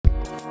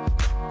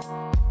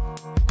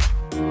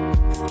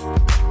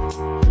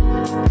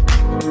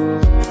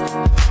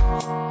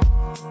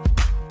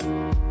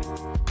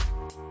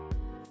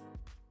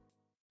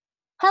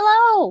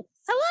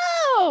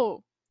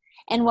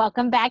and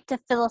welcome back to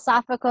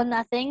Philosophical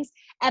Nothings,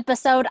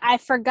 episode I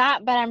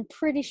forgot, but I'm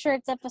pretty sure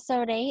it's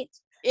episode 8.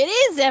 It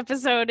is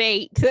episode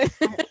 8.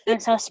 I'm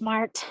so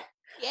smart.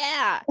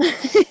 Yeah.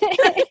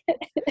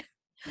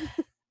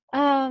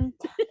 I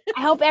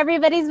hope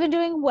everybody's been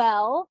doing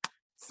well.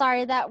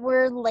 Sorry that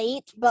we're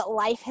late, but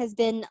life has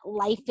been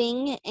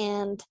lifing,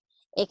 and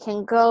it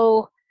can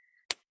go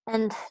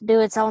and do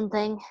its own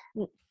thing.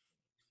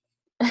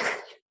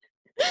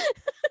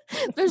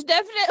 There's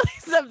definitely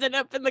something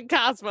up in the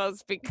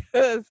cosmos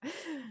because,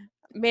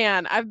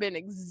 man, I've been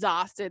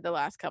exhausted the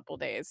last couple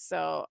days.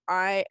 So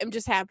I am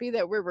just happy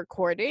that we're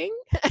recording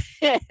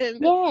and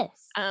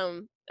Yes.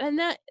 and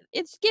that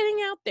it's getting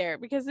out there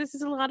because this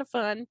is a lot of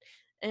fun.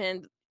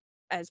 And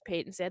as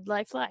Peyton said,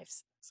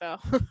 lives. So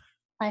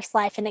Life's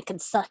life and it can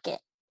suck it.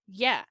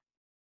 yeah.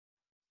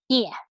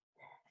 Yeah.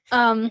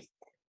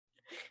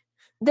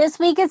 This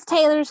week is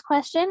Taylor's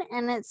question,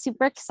 and it's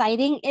super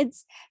exciting.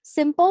 It's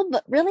simple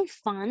but really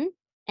fun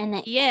and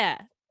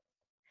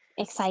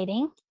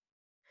exciting.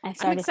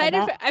 I'm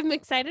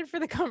excited for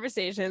the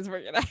conversations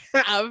we're gonna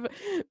have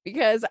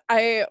because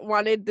I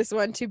wanted this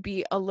one to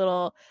be a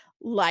little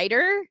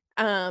lighter.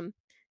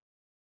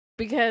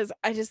 Because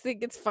I just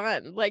think it's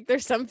fun. Like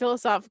there's some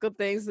philosophical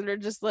things that are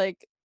just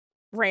like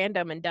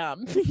random and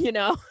dumb, you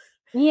know?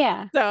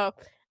 Yeah. So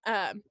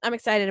I'm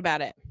excited about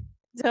it.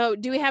 So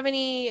do we have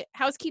any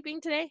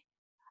housekeeping today?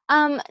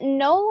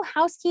 No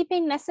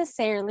housekeeping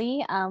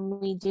necessarily.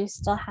 We do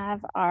still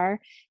have our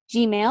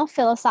Gmail,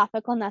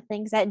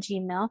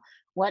 philosophicalnothings@gmail.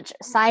 Which,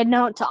 side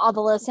note to all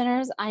the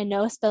listeners, I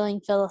know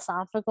spelling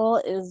philosophical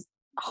is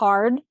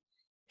hard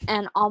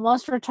and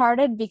almost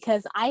retarded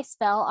because I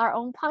spell our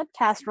own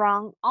podcast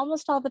wrong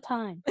almost all the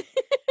time.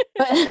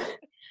 But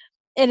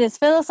it is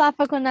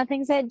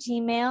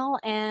philosophicalnothings@gmail,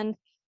 and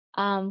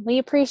we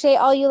appreciate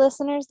all you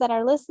listeners that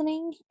are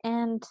listening,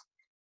 and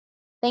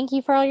thank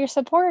you for all your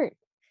support.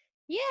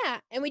 Yeah,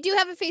 and we do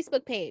have a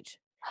Facebook page.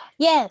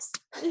 Yes.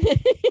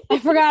 I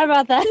forgot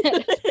about that.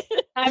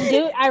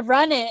 I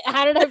run it.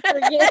 How did I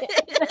forget?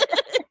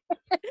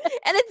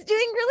 And it's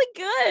doing really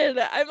good.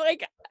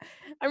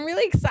 I'm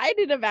really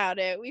excited about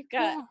it. We've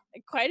got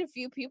quite a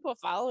few people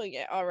following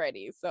it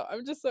already, so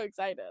I'm just so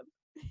excited.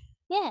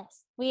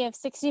 Yes, we have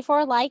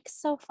 64 likes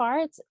so far.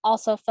 It's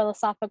also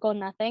Philosophical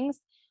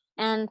Nothings,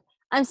 and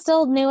I'm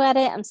still new at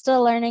it. I'm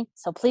still learning,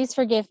 so please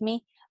forgive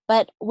me.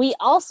 But we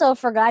also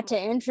forgot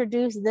to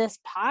introduce this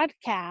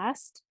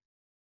podcast,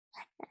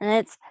 and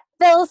it's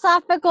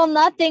Philosophical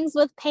Nothings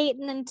with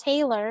Peyton and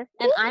Taylor.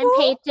 And I'm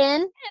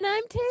Peyton. And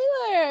I'm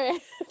Taylor.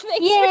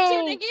 Thanks Yay. for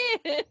tuning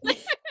in.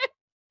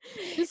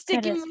 Just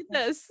sticking with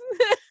us.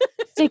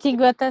 Sticking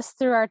with us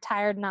through our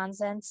tired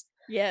nonsense.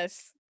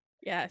 Yes.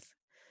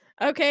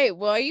 Okay,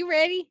 well, are you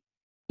ready?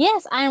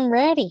 Yes, I'm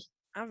ready.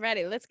 I'm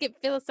ready. Let's get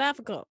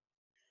philosophical.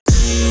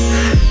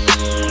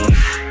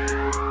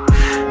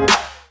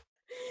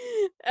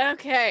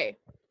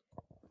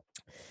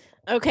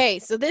 Okay,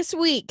 so this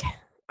week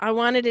I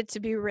wanted it to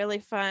be really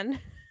fun.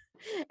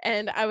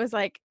 And I was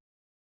like,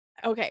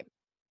 okay,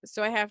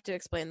 so I have to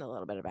explain a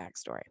little bit of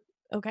backstory.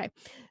 Okay,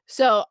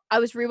 so I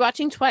was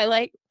rewatching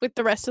Twilight with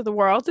the rest of the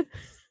world.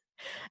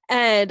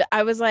 And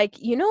I was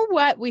like, you know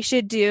what we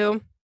should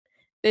do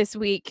this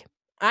week?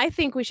 I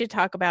think we should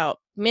talk about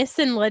myths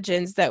and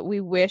legends that we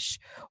wish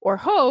or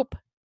hope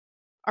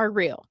are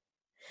real.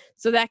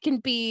 So that can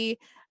be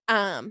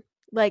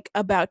like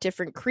about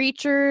different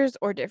creatures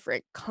or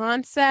different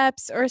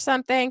concepts or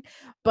something,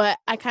 but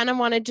I kind of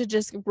wanted to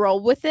just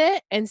roll with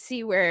it and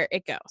see where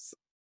it goes.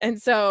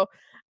 And so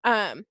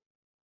I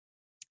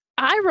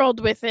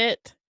rolled with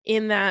it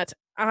in that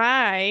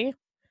I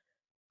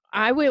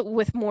went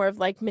with more of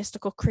like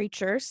mystical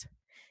creatures.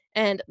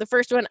 And the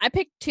first one, I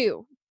picked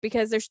 2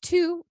 because there's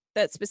 2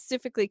 that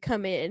specifically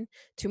come in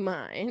to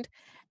mind.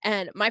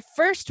 And my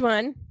first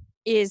one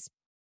is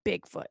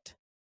Bigfoot.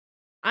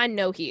 I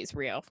know he is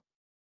real.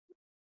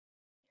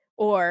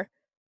 Or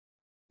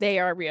they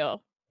are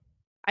real.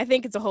 I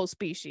think it's a whole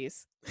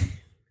species.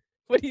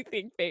 What do you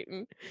think,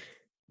 Peyton?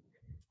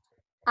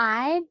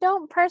 I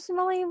don't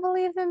personally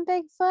believe in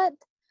Bigfoot,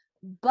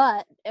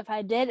 but if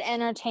I did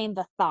entertain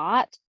the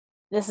thought,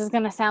 this is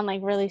going to sound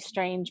like really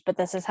strange, but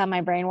this is how my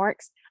brain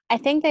works. I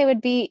think they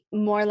would be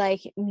more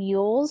like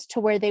mules, to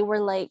where they were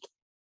like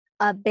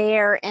a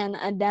bear and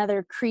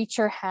another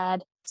creature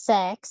had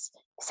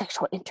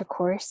sexual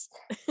intercourse,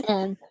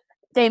 and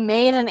they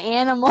made an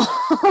animal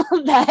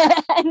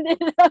that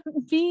ended up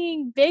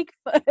being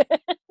Bigfoot.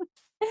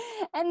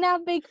 And now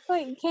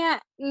Bigfoot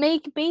can't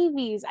make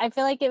babies. I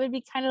feel like it would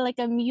be kind of like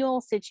a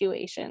mule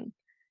situation.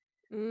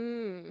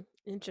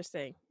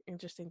 Interesting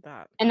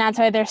thought. And that's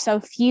why there's so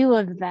few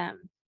of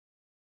them.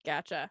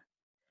 Gotcha.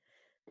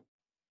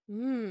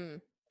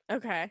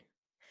 Okay.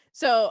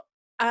 So,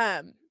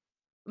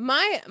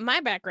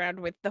 my background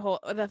with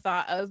the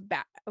thought of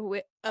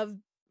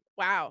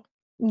wow.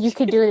 You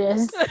could do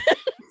this.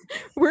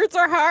 Words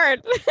are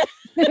hard.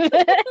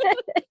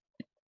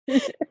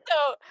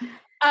 So,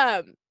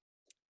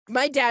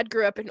 my dad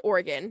grew up in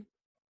Oregon,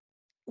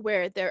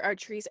 where there are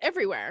trees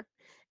everywhere,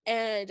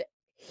 and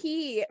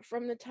he,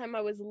 from the time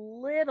I was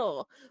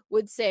little,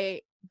 would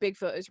say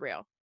Bigfoot is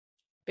real.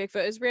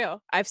 Bigfoot is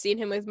real. I've seen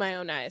him with my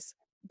own eyes.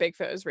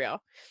 Bigfoot is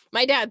real.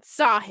 My dad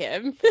saw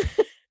him.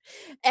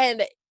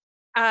 and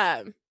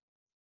um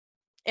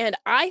and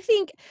I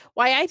think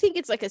why I think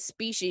it's like a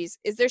species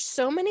is there's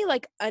so many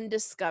like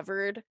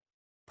undiscovered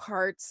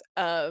parts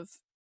of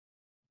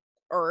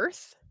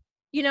Earth,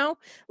 you know?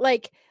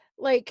 Like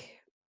like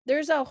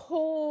there's a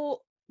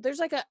whole there's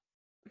like a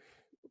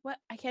what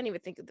I can't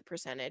even think of the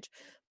percentage,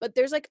 but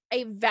there's like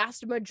a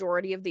vast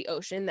majority of the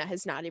ocean that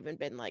has not even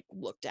been like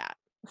looked at.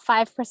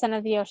 5%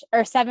 of the ocean,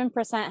 or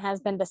 7%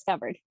 has been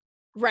discovered.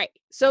 Right.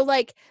 So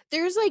like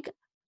there's like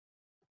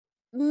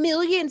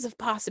millions of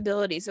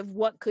possibilities of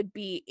what could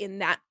be in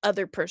that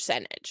other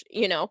percentage,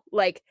 you know?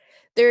 Like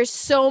there's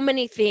so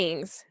many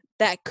things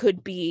that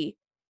could be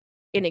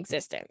in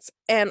existence.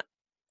 And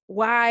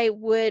why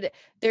would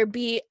there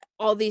be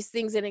all these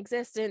things in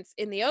existence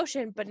in the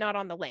ocean but not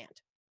on the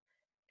land?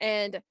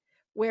 And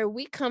where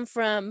we come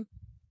from,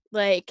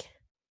 like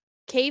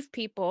cave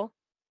people,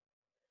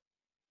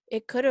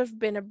 it could have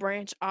been a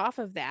branch off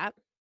of that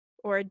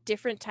or a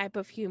different type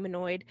of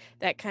humanoid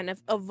that kind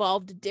of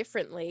evolved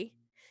differently,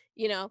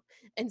 you know?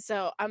 And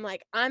so I'm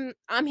like, I'm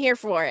here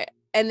for it.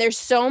 And there's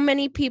so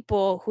many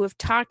people who have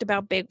talked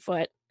about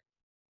Bigfoot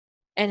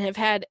and have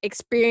had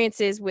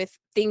experiences with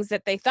things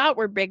that they thought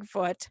were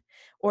Bigfoot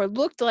or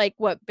looked like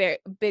what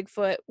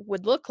Bigfoot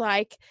would look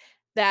like,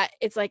 that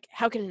it's like,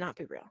 how can it not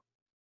be real?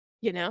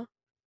 You know?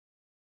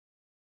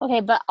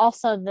 Okay, but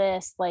also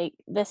this, like,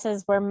 this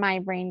is where my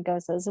brain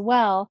goes as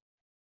well.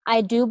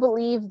 I do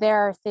believe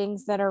there are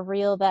things that are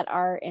real that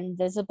are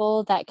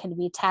invisible that can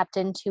be tapped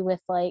into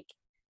with, like,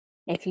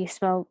 if you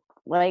smoke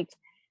like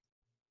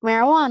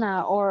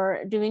marijuana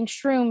or doing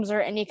shrooms or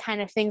any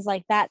kind of things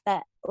like that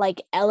that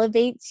like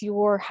elevates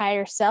your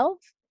higher self,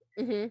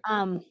 Mhm.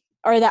 um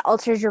or that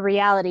alters your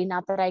reality.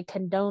 Not that I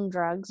condone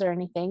drugs or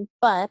anything,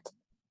 but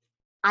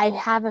I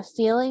have a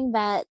feeling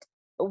that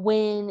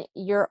when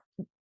your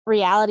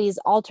reality is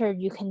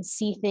altered, you can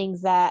see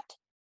things that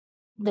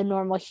the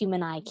normal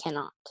human eye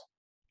cannot.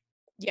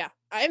 Yeah.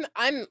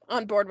 I'm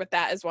on board with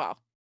that as well.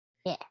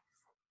 Yeah.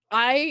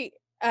 I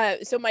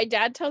so my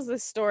dad tells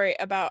this story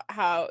about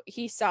how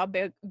he saw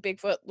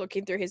Bigfoot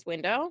looking through his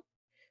window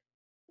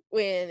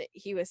when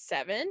he was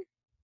 7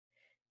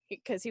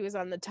 because he was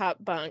on the top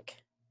bunk,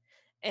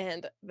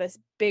 and this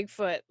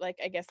Bigfoot, like,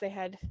 I guess they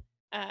had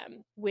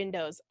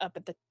windows up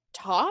at the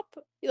top.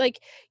 Like,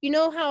 you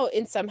know how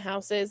in some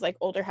houses, like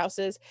older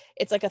houses,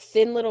 it's like a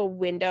thin little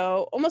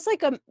window, almost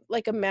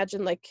like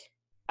imagine like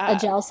A uh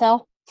gel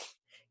cell.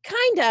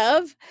 kind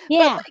of, but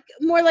Yeah. like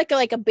more like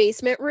a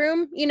basement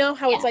room, you know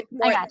how it's Yeah, like I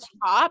more at got the you.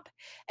 top.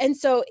 And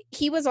so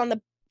he was on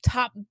the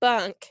top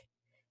bunk,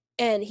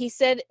 and he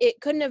said it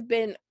couldn't have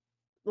been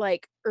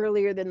like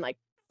earlier than like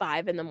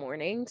 5 in the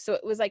morning. So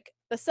it was like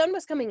the sun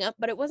was coming up,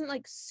 but it wasn't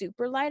like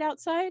super light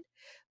outside.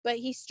 But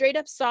he straight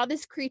up saw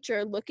this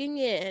creature looking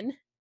in,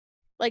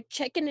 like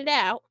checking it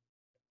out.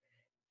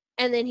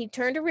 And then he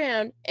turned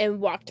around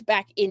and walked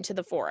back into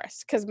the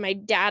forest because my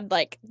dad,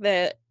 like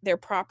their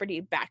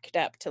property backed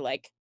up to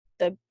like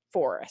the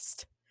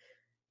forest.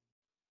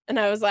 And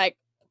I was like,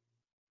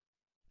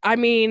 I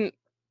mean,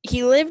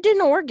 he lived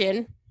in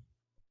Oregon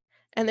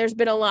and there's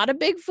been a lot of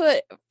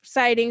Bigfoot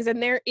sightings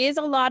and there is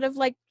a lot of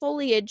like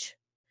foliage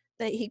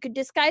that he could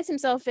disguise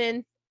himself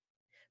in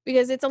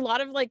because it's a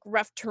lot of like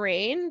rough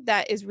terrain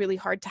that is really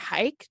hard to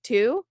hike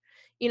too,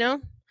 you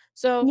know?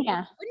 So why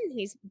Yeah. wouldn't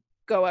he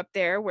go up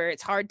there where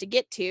it's hard to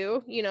get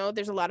to? You know,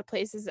 there's a lot of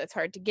places that's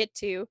hard to get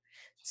to.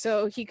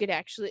 So he could,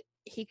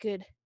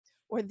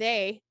 or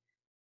they,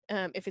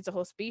 if it's a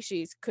whole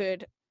species,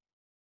 could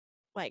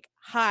like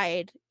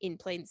hide in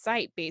plain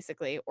sight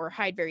basically, or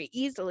hide very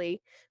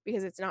easily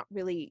because it's not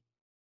really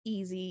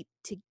easy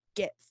to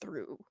get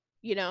through,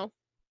 you know?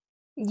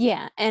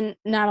 Yeah, and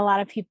not a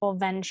lot of people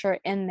venture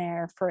in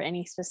there for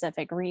any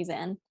specific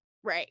reason.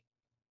 Right.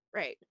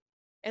 Right.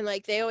 And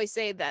like they always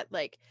say that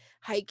like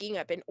hiking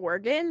up in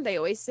Oregon, they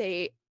always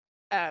say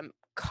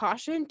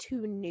caution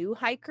to new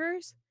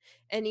hikers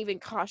and even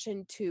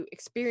caution to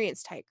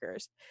experienced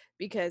hikers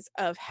because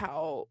of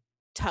how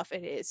tough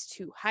it is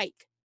to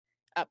hike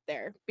up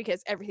there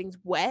because everything's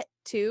wet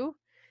too.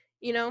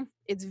 You know,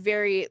 it's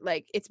very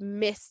like it's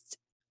mist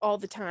all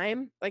the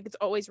time. Like it's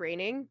always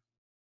raining,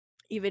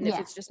 even if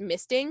Yeah. it's just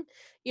misting,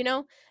 you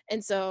know?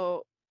 And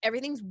so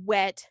everything's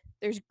wet.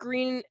 There's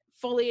green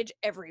foliage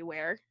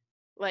everywhere,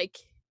 like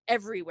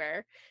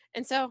everywhere.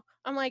 And so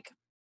I'm like,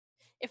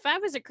 if I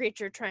was a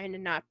creature trying to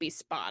not be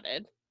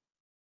spotted,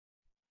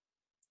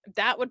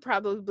 that would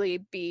probably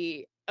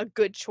be a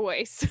good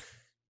choice.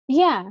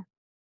 Yeah.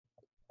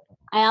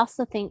 I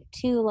also think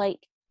too,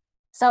 like,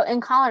 so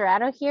in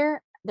Colorado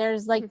here,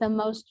 there's like the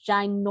most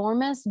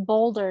ginormous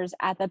boulders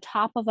at the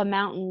top of a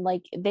mountain.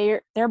 Like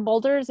they're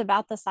boulders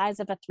about the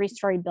size of a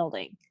 3-story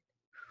building.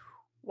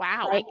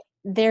 Wow. Like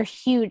they're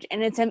huge,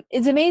 and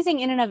it's amazing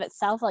in and of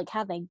itself, like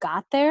how they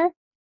got there.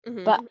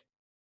 But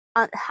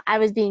Hmm. I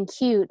was being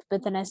cute,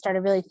 but then I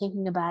started really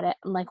thinking about it.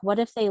 I'm like, what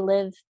if they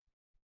live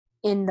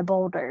in the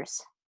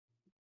boulders?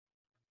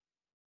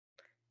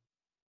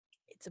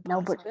 It's a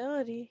Nobody,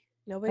 possibility.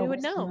 Nobody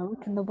would nobody's know. gonna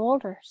look in the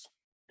boulders.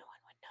 No one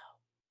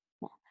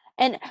would know.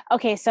 And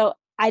okay, so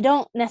I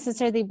don't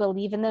necessarily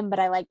believe in them, but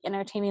I like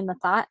entertaining the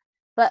thought.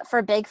 But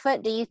for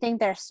Bigfoot, do you think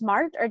they're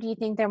smart or do you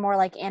think they're more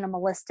like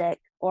animalistic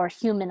or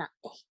human?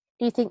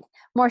 Do you think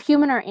more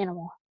human or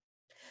animal?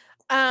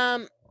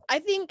 I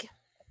think.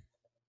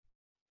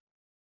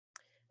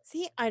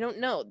 See, I don't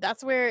know.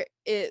 That's where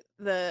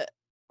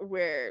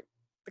where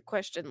the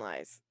question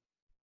lies.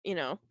 You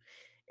know,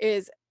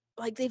 is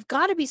like they've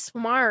got to be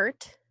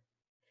smart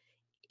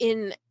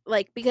in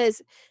like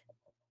because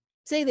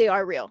say they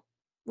are real,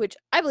 which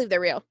I believe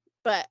they're real,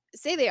 but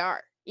say they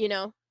are,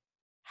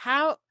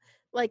 how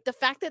like the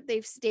fact that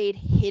they've stayed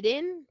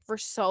hidden for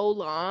so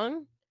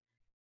long,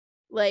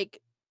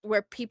 like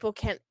where people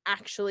can't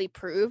actually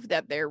prove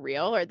that they're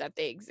real or that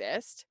they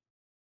exist,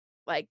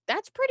 like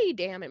that's pretty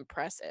damn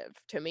impressive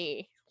to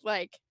me.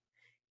 Like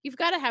you've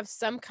got to have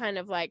some kind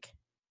of like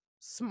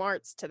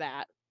smarts to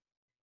that,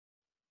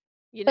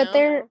 you But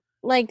know?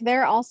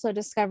 they're also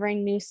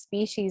discovering new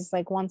species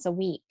like once a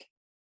week.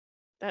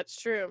 That's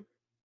true.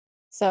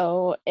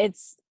 So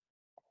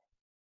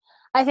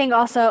I think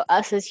also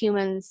us as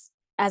humans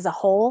as a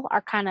whole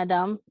are kind of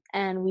dumb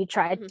and we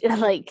try Mhm. to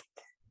like,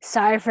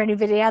 sorry for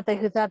anybody out there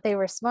who thought they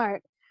were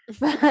smart,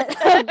 but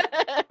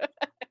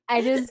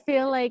I just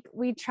feel like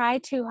we try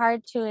too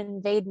hard to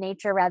invade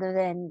nature rather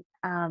than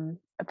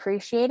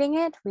appreciating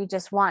it. We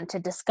just want to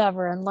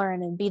discover and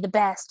learn and be the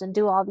best and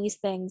do all these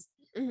things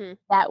Mhm.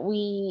 that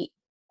we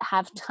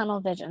have tunnel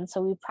vision.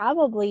 So we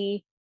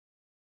probably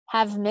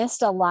have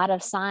missed a lot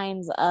of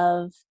signs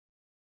of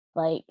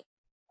like,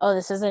 oh,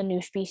 this is a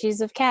new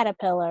species of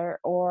caterpillar,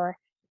 or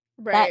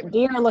Right. that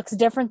deer looks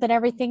different than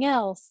everything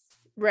else.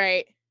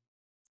 Right.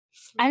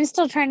 I'm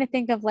still trying to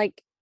think of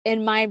like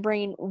in my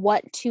brain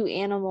what two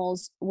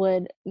animals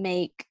would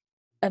make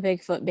a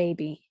Bigfoot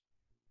baby.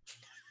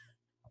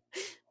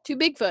 Two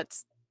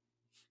Bigfoots.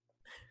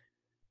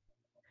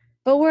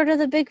 But where do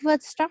the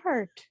Bigfoots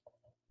start?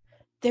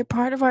 They're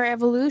part of our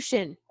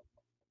evolution.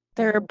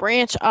 They're a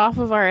branch off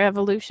of our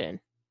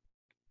evolution.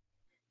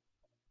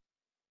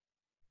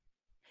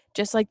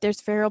 Just like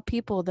there's feral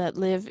people that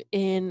live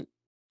in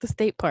the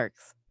state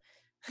parks.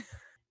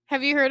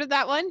 Have you heard of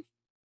that one?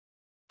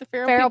 The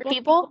feral Feral people?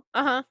 people?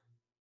 Uh-huh.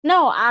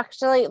 No,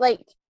 actually,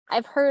 like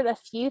I've heard a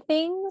few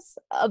things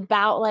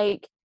about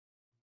like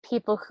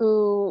people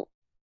who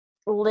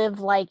live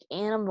like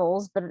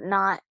animals, but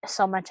not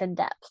so much in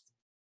depth.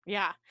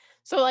 Yeah.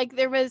 So like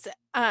there was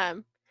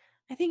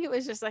I think it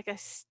was just like a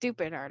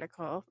stupid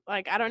article.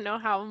 Like I don't know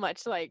how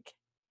much like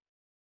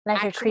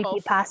Like a actual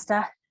creepy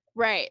pasta.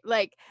 right.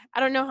 Like I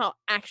don't know how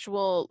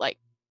actual like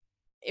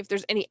if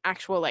there's any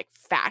actual like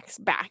facts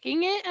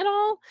backing it at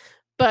all,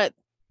 but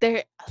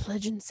there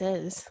legend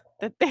says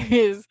that there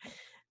is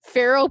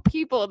feral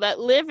people that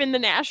live in the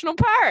national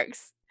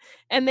parks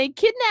and they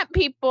kidnap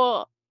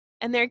people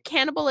and they're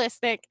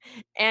cannibalistic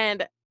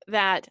and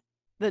that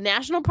the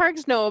national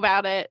parks know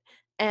about it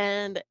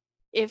and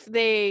if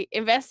they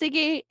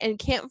investigate and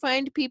can't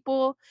find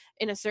people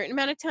in a certain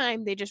amount of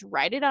time they just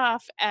write it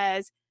off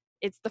as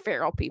it's the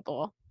feral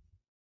people.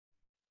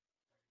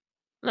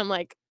 And I'm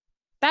like,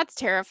 that's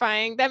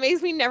terrifying. That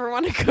makes me never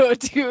want to go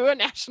to a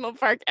national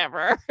park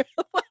ever.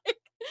 Like,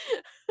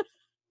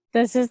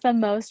 This is the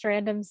most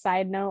random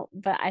side note,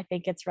 but I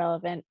think it's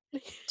relevant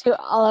to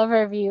all of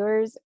our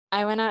viewers.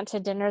 I went out to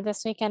dinner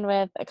this weekend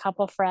with a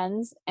couple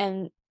friends,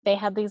 and they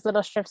had these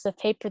little strips of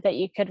paper that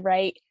you could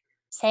write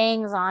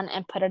sayings on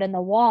and put it in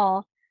the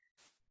wall.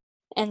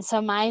 And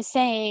so my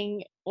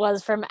saying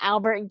was from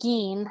Albert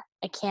Gein,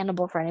 a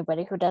cannibal for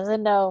anybody who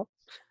doesn't know.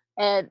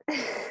 And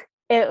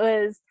it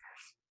was,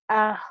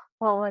 uh,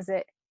 what was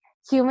it?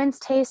 Humans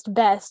taste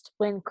best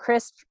when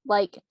crisp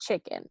like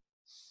chicken.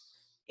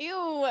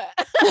 ew.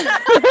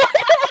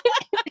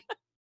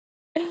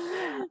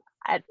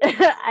 I,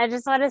 I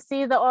just want to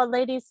see the old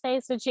lady's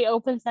face when she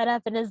opens that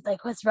up and is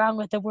like, what's wrong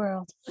with the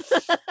world?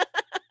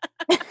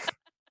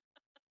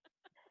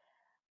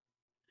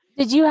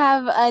 Did you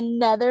have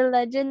another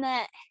legend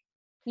that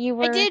you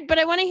I were did, but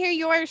I want to hear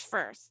yours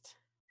first.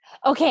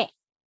 okay?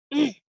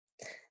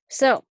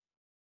 So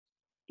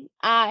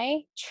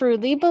I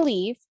truly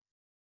believe,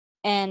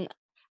 and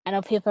I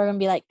know people are gonna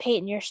be like,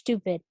 Peyton, you're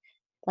stupid.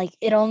 Like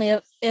it only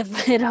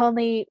if it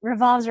only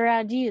revolves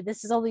around you.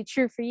 This is only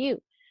true for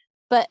you.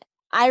 But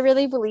I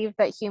really believe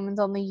that humans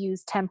only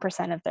use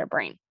 10% of their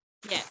brain.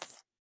 Yes.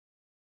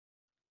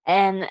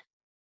 And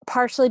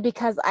partially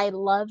because I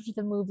loved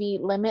the movie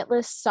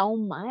Limitless so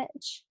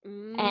much.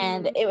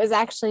 And Mm. it was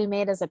actually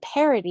made as a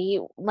parody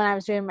when I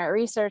was doing my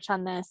research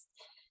on this.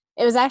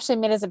 It was actually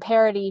made as a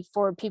parody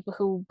for people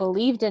who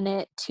believed in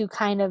it to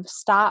kind of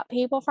stop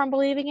people from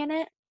believing in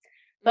it.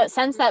 But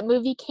since that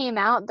movie came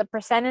out, the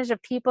percentage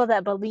of people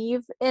that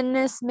believe in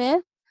this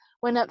myth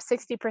went up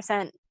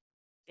 60%.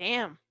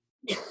 Damn.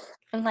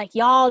 I'm like,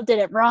 y'all did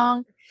it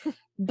wrong.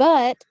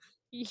 But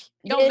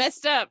Y'all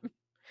messed up.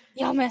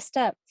 y'all messed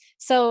up.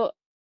 So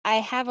I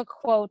have a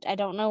quote. I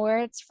don't know where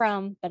it's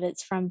from, but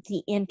it's from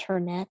the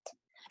internet.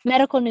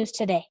 Medical News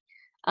Today.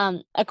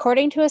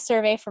 According to a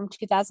survey from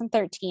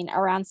 2013,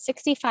 around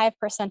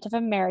 65% of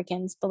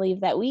Americans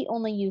believe that we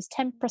only use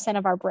 10%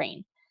 of our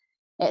brain.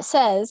 It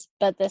says,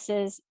 but this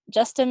is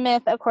just a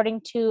myth,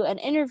 according to an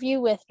interview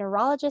with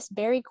neurologist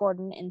Barry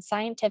Gordon in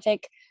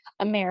Scientific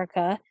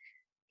America.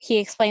 He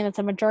explained that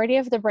the majority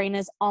of the brain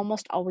is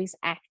almost always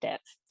active.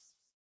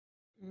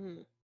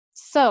 Mm.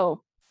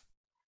 So,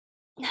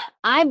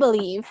 I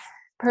believe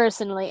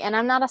personally, and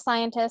I'm not a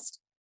scientist,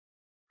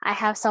 I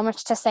have so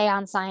much to say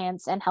on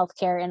science and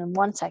healthcare in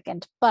 1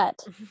 second,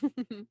 but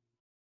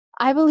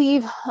I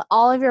believe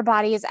all of your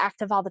body is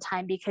active all the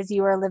time because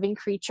you are a living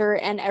creature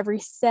and every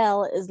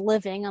cell is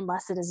living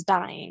unless it is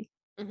dying.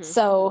 Mhm.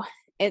 So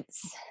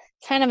it's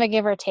kind of a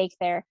give or take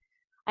there.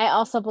 I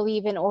also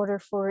believe in order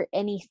for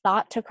any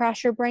thought to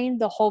cross your brain,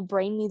 the whole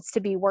brain needs to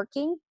be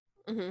working.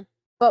 Mhm.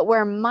 But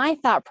where my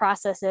thought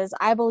process is,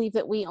 I believe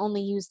that we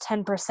only use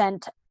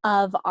 10%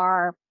 of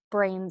our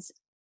brain's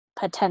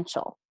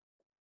potential.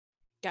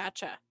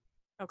 Gotcha.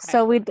 Okay.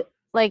 So we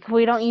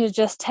don't use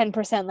just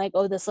 10%, like,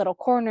 oh, this little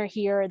corner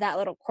here or that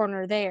little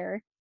corner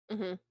there.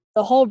 Mhm.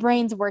 The whole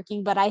brain's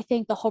working, but I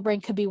think the whole brain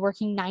could be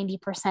working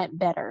 90%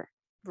 better.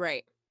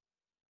 Right.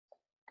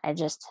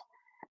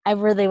 I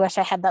really wish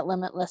I had that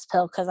limitless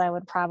pill because I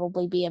would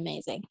probably be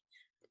amazing.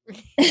 You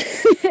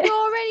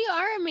already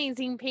are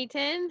amazing,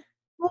 Peyton.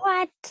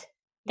 What?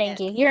 Thank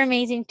Yes. you. You're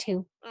amazing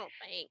too. Oh,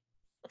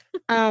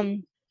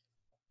 thanks.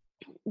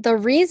 The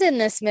reason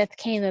this myth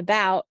came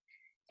about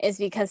is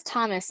because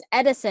Thomas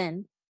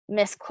Edison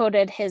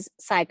misquoted his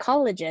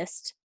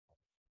psychologist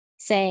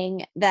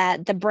saying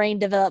that the brain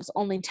develops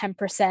only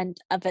 10%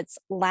 of its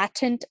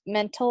latent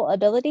mental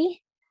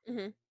ability.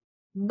 Mhm.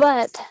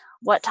 But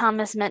what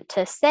Thomas meant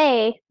to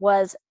say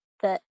was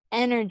the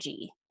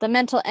energy, the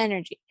mental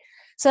energy.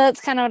 So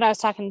that's kind of what I was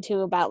talking to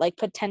about, like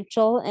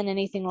potential and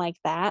anything like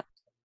that.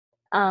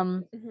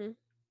 Mhm.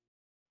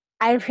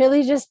 I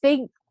really just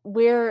think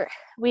we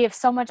have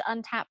so much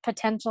untapped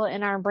potential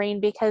in our brain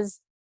because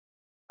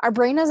our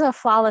brain is a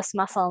flawless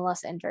muscle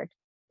unless injured.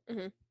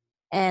 Mhm.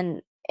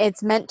 And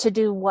it's meant to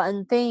do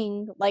one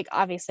thing, like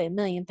obviously a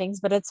million things,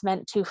 but it's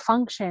meant to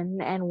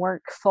function and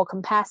work full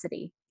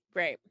capacity.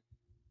 Right.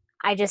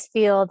 I just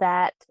feel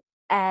that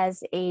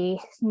as a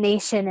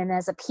nation and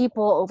as a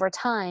people over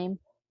time,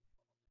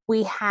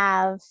 we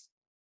have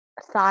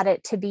thought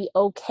it to be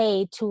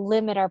okay to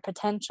limit our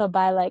potential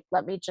by, like,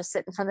 let me just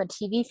sit in front of the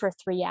TV for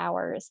 3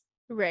 hours,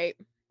 Right.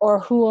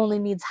 or who only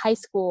needs high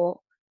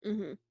school.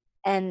 Mhm.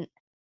 And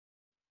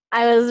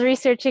I was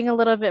researching a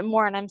little bit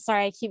more, and I'm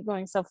sorry I keep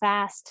going so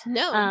fast.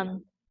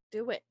 No.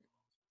 Do it.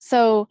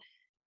 So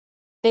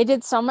they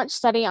did so much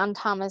study on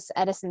Thomas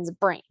Edison's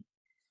brain.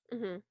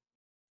 Mhm.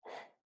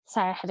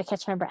 Sorry, I had to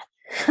catch my breath.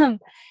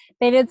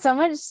 They did so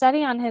much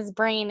study on his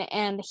brain,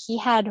 and he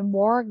had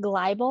more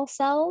glial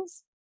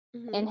cells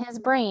in Mhm. his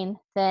brain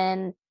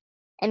than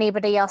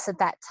anybody else at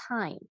that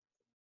time.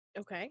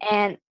 Okay.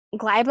 And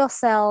glial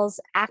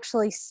cells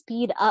actually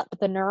speed up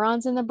the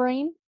neurons in the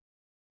brain.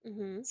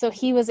 Mhm. So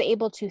he was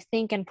able to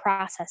think and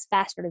process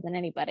faster than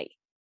anybody.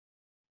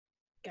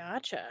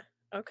 Gotcha.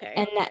 Okay.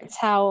 And that's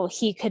how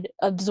he could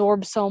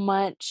absorb so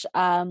much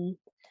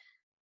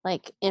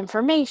like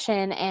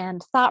information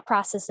and thought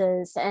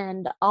processes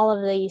and all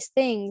of these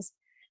things.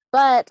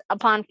 But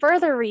upon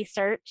further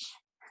research,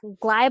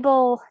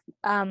 glial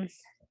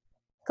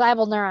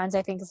glial neurons,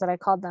 I think is what I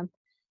called them.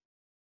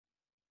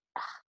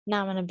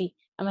 Now I'm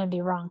gonna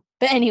be wrong.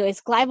 But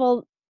anyways,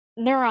 glial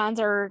neurons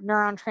or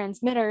neuron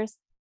transmitters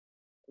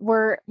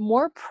were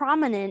more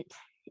prominent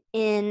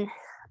in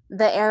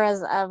the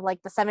eras of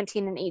like the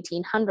 17 and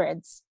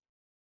 1800s,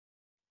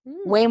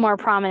 way more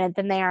prominent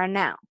than they are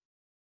now.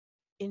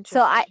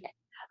 So Interesting.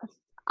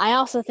 I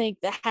also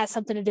think that has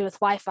something to do with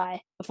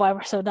Wi-Fi, of why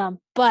we're so dumb.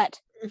 But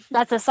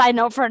that's a side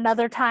note for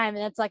another time,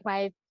 and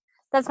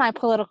that's my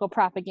political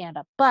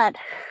propaganda. But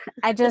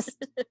I just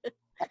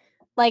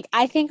like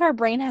I think our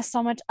brain has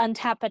so much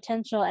untapped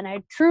potential, and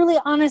I truly,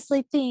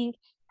 honestly think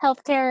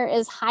healthcare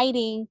is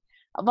hiding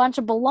a bunch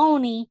of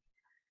baloney.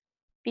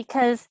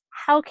 Because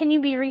how can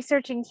you be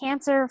researching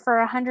cancer for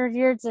 100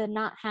 years and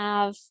not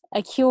have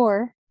a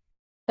cure,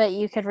 but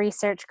you could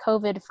research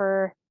COVID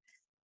for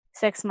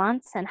 6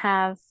 months and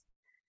have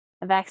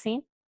a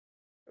vaccine?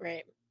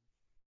 Right.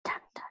 Dun,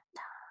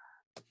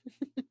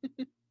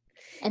 dun.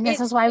 And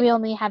this It is why we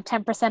only have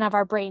 10% of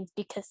our brains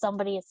because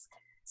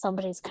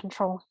somebody's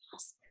controlling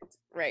us.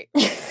 right.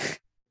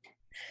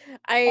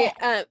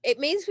 It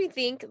makes me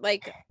think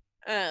like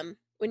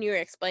when you were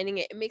explaining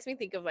it, it makes me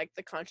think of like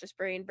the conscious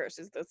brain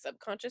versus the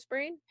subconscious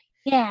brain.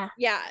 Yeah.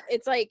 Yeah,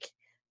 it's like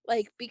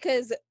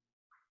because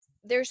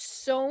there's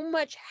so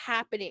much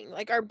happening.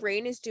 Like our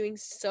brain is doing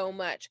so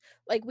much.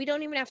 Like we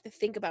don't even have to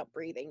think about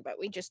breathing, but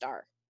we just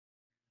are.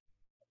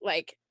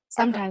 Like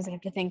Sometimes I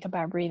have to think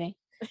about breathing.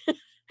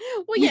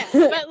 well, yeah,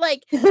 but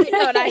like you know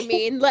what I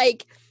mean?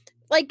 Like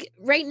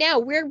right now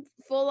we're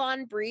full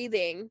on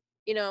breathing,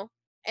 you know,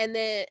 and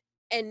then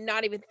and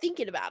not even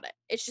thinking about it.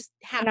 It's just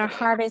And our happening.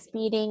 heart is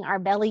beating, our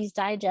belly's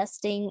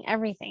digesting,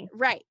 everything.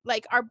 Right.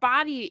 Like our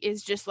body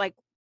is just like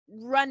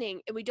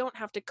running and we don't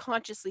have to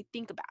consciously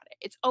think about it.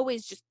 It's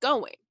always just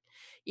going,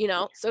 you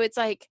know? So it's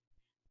like,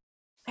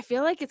 I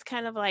feel like it's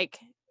kind of like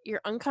your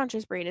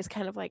unconscious brain is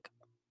kind of like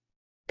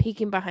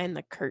peeking behind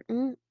the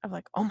curtain of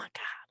like, oh my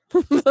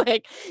God.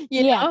 Like,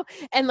 you Yeah. know?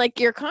 And like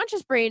your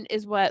conscious brain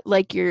is what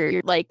like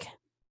you're like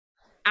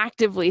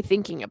actively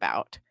thinking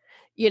about,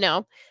 you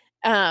know?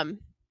 And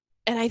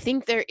I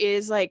think there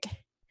is like,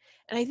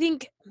 and I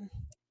think,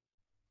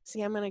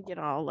 see, I'm gonna get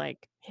all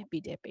like hippy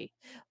dippy,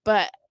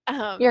 but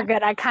You're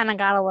good. I kind of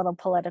got a little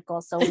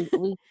political, so we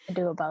can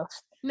do it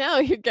both. no,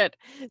 you're good.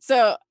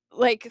 So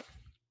like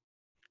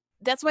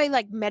that's why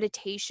like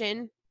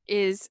meditation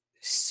is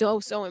so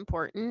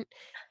important,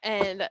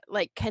 and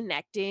like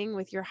connecting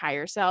with your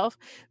higher self,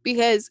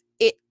 because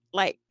it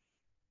like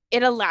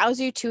it allows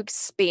you to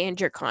expand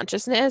your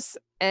consciousness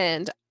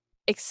and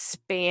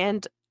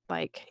expand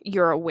like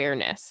your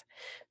awareness,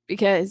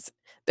 because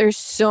there's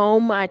so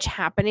much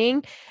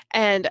happening.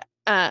 And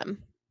I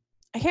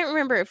can't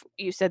remember if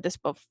you said this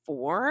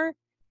before.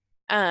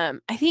 I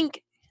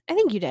think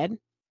you did.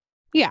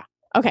 Yeah.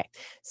 Okay.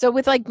 So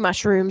with like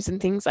mushrooms and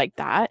things like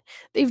that,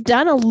 they've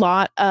done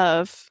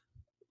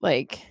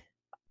like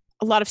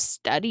a lot of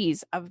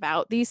studies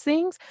about these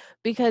things,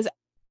 because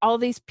all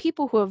these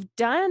people who have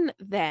done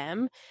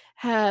them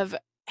have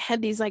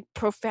had these like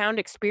profound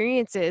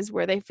experiences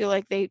where they feel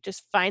like they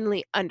just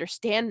finally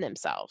understand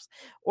themselves,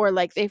 or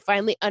like they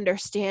finally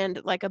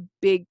understand like a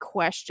big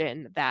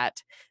question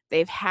that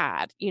they've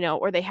had, you know,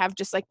 or they have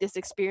just like this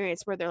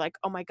experience where they're like,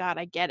 oh my God,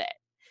 I get it,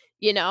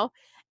 you know?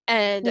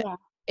 And Yeah.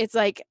 it's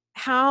like,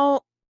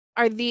 how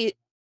are the,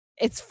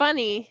 it's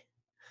funny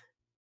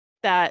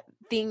that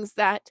things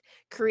that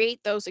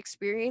create those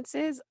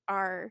experiences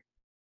are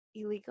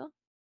illegal,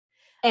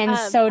 And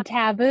um, so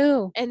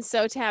taboo. and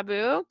so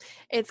taboo.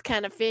 It's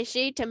kind of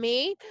fishy to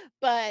me,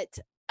 but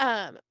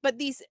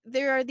these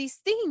there are these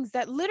things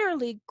that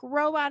literally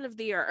grow out of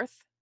the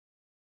earth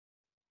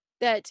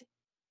that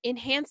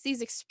enhance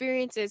these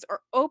experiences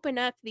or open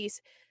up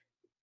these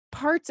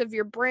parts of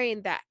your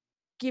brain that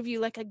give you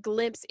like a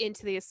glimpse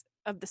into this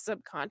of the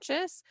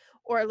subconscious,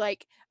 or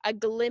like a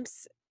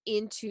glimpse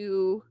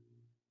into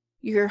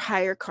your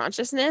higher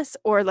consciousness,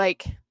 or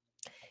like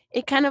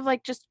it kind of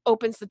like just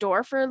opens the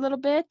door for a little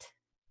bit.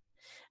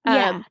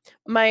 Yeah.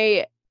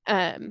 My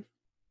um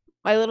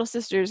my little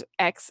sister's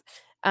ex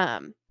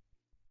um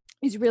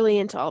is really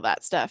into all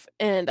that stuff,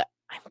 and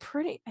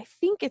I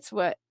think it's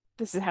what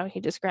this is how he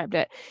described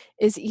it,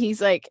 is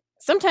he's like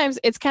sometimes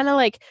it's kind of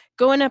like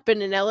going up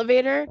in an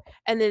elevator,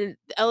 and then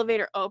the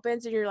elevator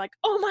opens and you're like,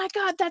 oh my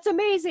God, that's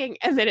amazing,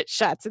 and then it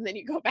shuts and then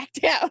you go back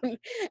down.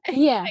 And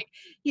Yeah.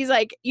 he's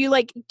like you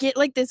like get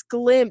like this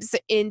glimpse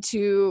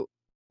into,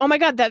 oh my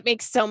God, that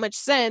makes so much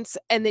sense,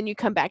 and then you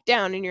come back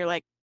down and you're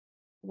like,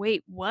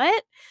 wait,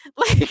 what?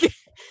 Like,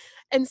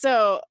 and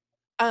so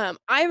I'm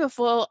a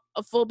full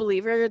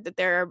believer that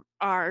there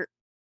are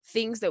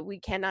things that we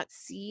cannot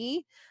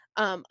see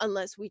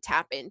unless we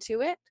tap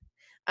into it.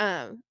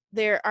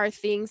 There are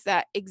things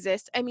that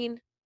exist. I mean,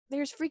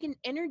 there's freaking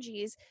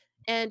energies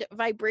and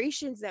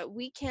vibrations that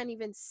we can't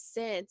even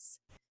sense,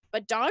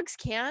 but dogs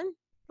can,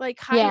 like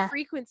high Yeah.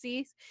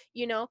 frequencies,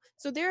 you know?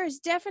 So there is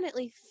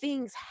definitely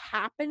things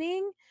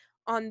happening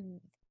on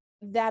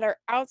that are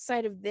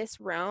outside of this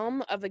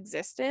realm of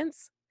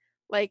existence.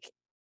 Like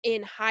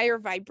in higher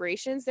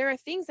vibrations, there are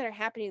things that are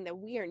happening that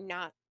we are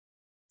not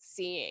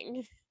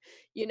seeing,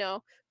 you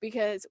know,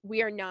 because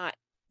we are not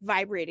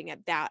vibrating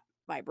at that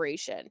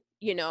vibration,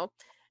 you know?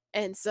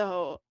 And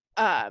so,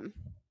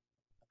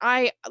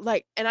 I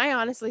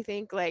honestly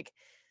think like,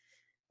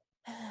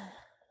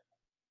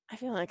 I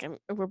feel like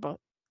we're both,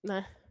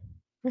 nah.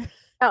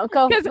 Oh,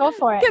 Cause, go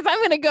for it. cause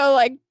I'm gonna go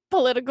like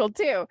political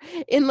too.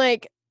 In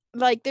like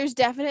there's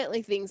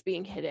definitely things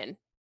being hidden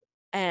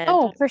and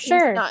Oh, for things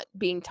sure. not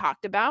being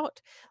talked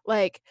about,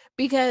 like,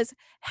 because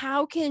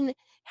how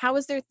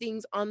is there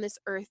things on this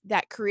earth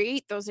that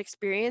create those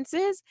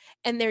experiences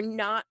and they're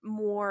not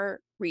more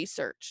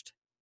researched,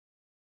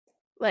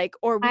 like,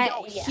 or we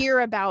don't Yeah. hear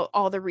about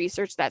all the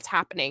research that's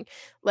happening,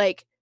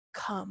 like,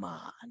 come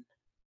on.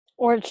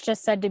 Or it's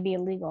just said to be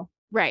illegal.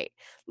 Right.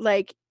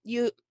 Like,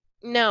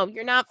 no,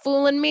 you're not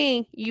fooling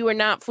me. You are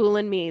not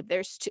fooling me.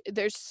 There's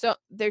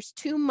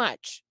too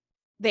much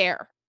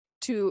there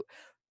to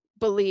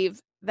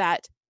believe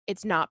that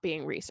it's not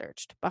being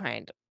researched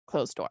behind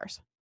closed doors,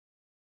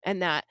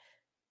 and that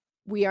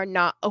we are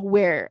not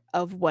aware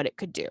of what it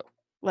could do.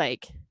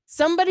 Like,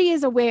 somebody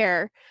is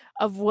aware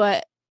of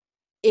what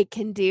it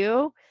can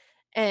do,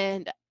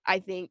 and I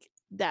think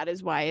that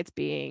is why it's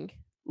being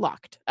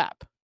locked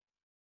up.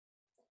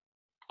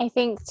 I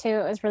think too,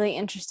 it was really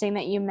interesting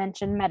that you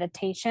mentioned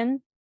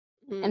meditation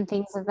Mhm. and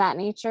things of that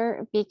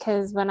nature,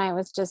 because when I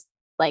was just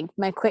like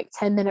my quick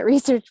 10-minute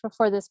research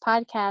before this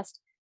podcast,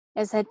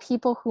 is that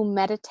people who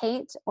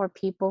meditate or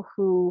people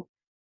who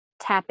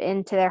tap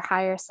into their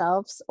higher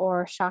selves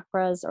or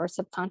chakras or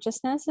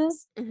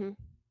subconsciousnesses Mhm.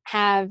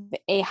 have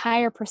a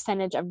higher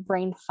percentage of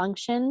brain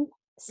function Mhm.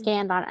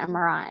 scanned on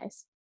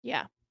MRIs.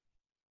 Yeah.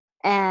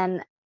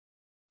 And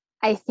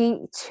I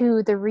think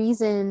too the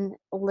reason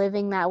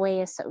living that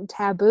way is so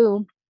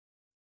taboo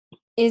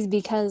is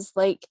because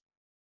like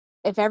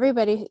if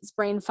everybody's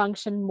brain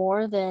functioned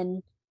more,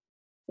 then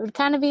it would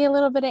kind of be a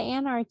little bit of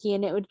anarchy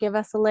and it would give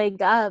us a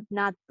leg up,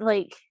 not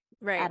like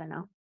I Right. don't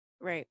know.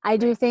 Right. I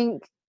do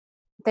think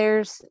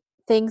there's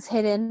things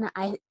hidden.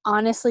 I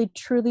honestly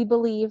truly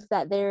believe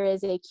that there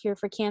is a cure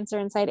for cancer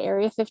inside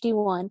Area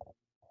 51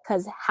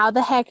 because how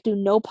the heck do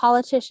no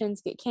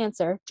politicians get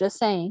cancer? Just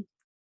saying.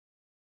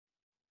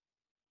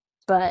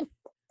 But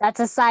that's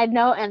a side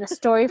note and a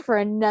story for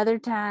another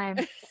time.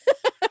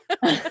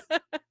 I've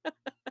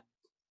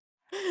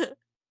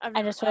I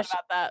never just thought wish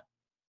about that.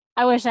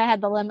 I wish I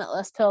had the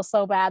limitless pill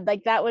so bad.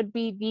 Like that would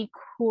be the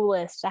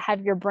coolest to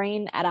have your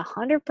brain at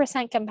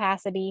 100%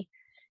 capacity.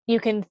 You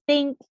can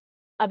think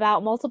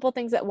about multiple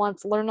things at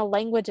once, learn a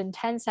language in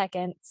 10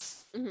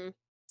 seconds. Hmm.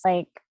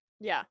 Like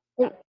Yeah.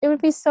 it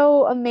would be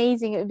so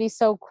amazing. It would be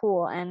so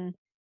cool. And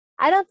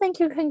I don't think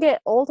you can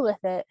get old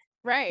with it.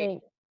 Right. Like,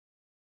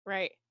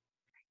 Right.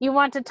 you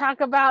want to talk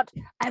about,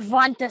 I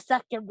want to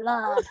suck your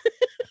blood.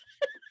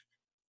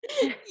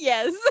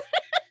 Yes.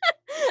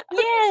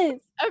 Yes.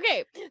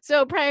 Okay,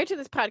 so prior to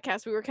this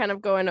podcast, we were kind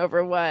of going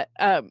over what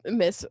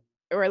myths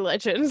or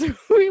legends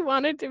we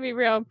wanted to be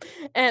real,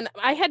 and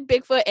I had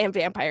Bigfoot and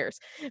vampires,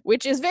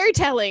 which is very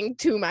telling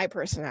to my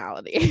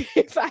personality,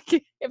 if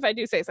I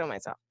do say so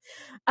myself.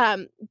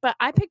 But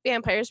I picked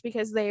vampires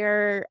because they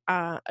are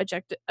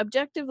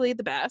objectively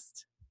the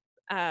best.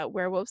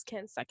 Werewolves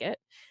can suck it,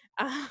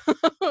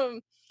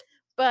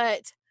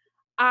 but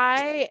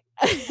I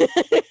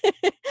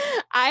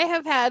I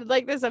have had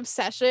like this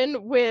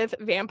obsession with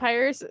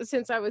vampires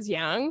since I was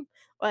young.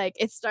 Like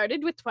it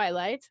started with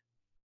Twilight,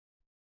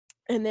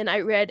 and then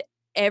I read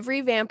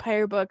every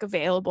vampire book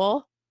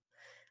available.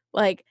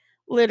 Like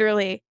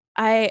literally,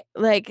 I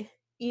like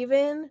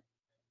even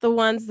the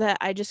ones that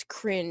I just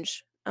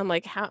cringe. I'm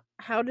like,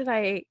 how did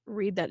I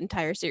read that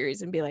entire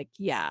series and be like,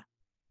 yeah,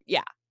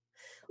 yeah.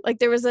 Like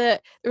there was a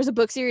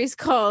book series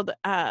called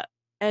and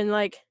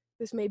like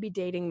this may be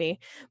dating me,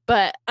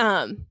 but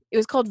it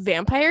was called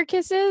Vampire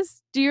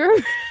Kisses. Do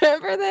you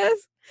remember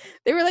this?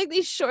 They were like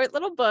these short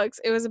little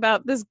books. It was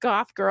about this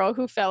goth girl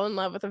who fell in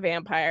love with a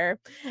vampire,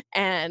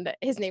 and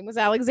his name was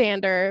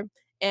Alexander,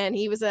 and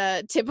he was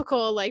a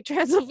typical like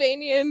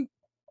Transylvanian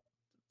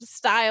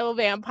style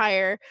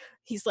vampire.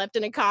 He slept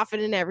in a coffin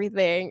and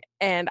everything,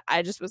 and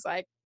I just was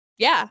like,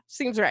 yeah,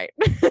 seems right.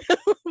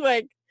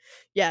 Like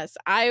yes,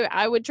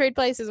 I would trade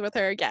places with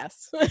her,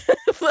 yes.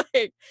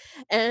 Like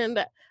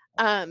and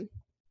um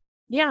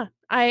yeah,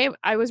 I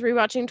was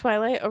rewatching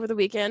Twilight over the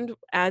weekend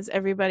as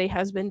everybody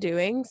has been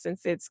doing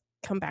since it's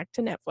come back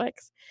to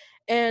Netflix.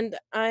 And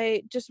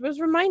I just was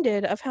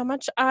reminded of how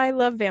much I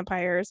love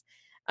vampires.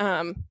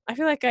 I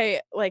feel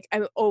like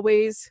I'm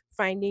always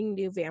finding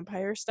new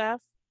vampire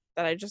stuff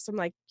that I just am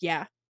like,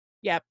 yeah,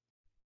 yep,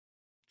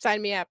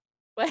 sign me up.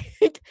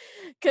 Like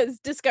cuz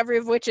Discovery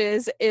of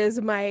Witches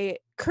is my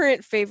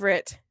current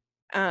favorite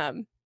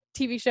um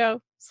TV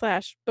show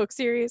slash book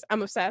series.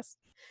 I'm obsessed.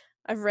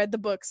 I've read the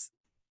books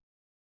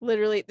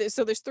literally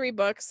so there's 3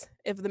 books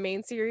of the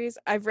main series.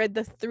 I've read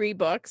the 3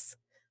 books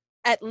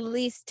at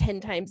least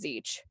 10 times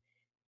each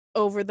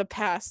over the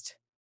past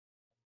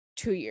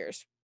 2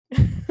 years.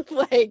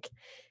 Like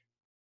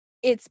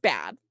it's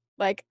bad.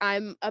 Like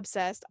I'm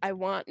obsessed. I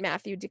want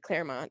Matthew de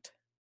Claremont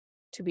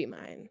to be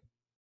mine.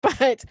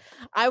 But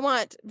I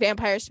want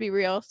vampires to be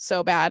real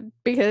so bad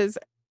because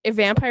if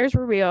vampires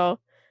were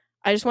real,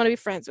 I just want to be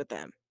friends with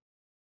them.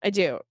 I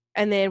do.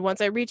 And then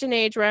once I reach an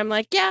age where I'm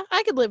like, yeah,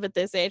 I could live at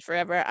this age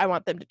forever, I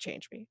want them to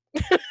change me.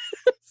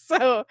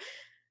 So,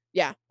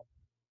 yeah,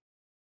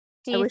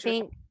 Do I you wish it.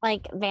 think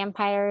like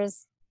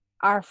vampires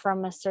are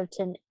from a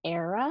certain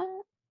era?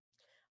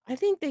 I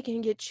think they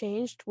can get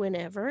changed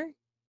whenever,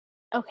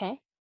 Okay.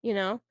 you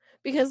know?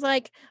 Because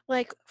like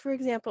for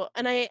example,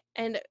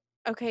 and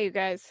okay, you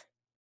guys,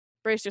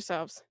 brace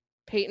yourselves.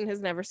 Peyton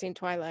has never seen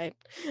Twilight.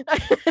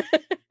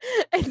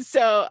 And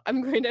so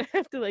I'm going to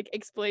have to like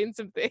explain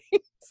some things.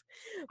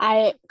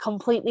 I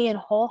completely and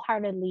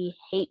wholeheartedly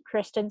hate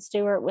Kristen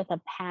Stewart with a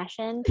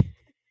passion.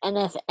 And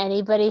if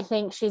anybody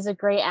thinks she's a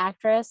great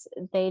actress,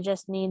 they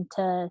just need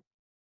to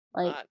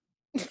like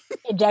Not.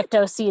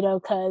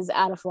 ejectocito cuz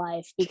out of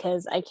life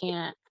because I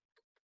can't.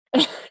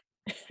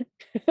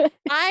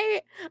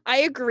 I I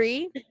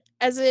agree.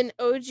 As an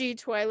OG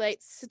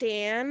Twilight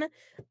stan,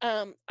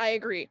 I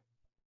agree.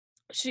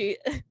 She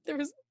there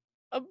was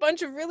a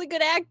bunch of really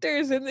good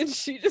actors, and then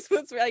she just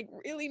was like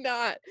really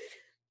not.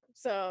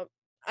 So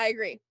I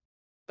agree,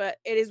 but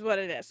it is what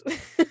it is.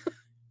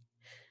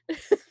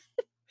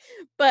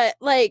 But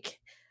like,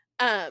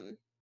 um,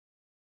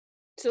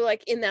 so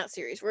like in that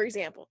series, for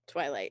example,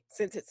 Twilight,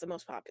 since it's the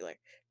most popular,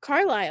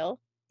 Carlisle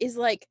is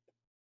like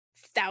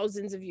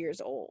thousands of years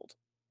old,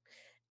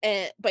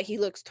 and but he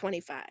looks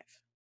 25.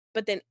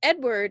 But then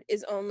Edward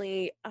is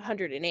only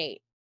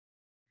 108.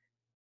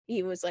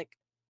 He was like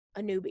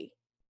a newbie,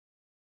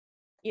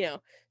 you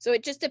know. So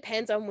it just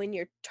depends on when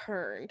you're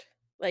turned.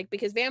 Like,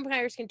 because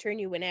vampires can turn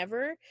you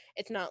whenever.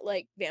 It's not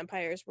like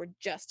vampires were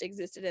just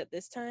existed at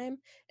this time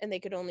and they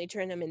could only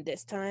turn them in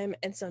this time,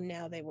 and so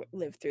now they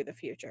live through the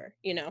future,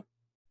 you know?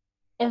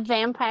 If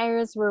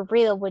vampires were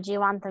real, would you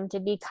want them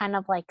to be kind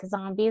of like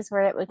zombies,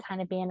 where it would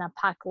kind of be an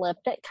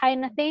apocalyptic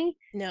kind of thing,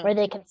 where No.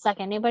 they can suck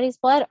anybody's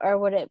blood, or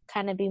would it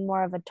kind of be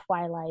more of a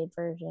Twilight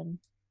version?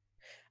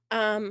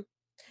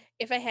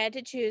 If I had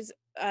to choose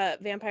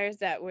vampires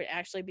that would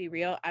actually be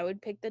real, I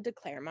would pick the de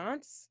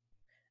Claremonts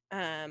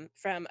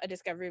from A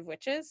Discovery of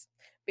Witches,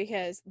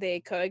 because they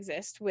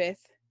coexist with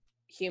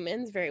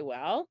humans very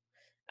well.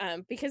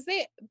 Because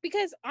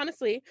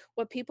honestly,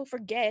 what people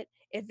forget,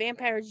 if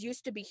vampires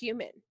used to be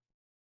human,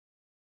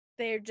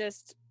 they're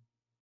just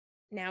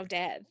now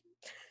dead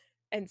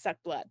and suck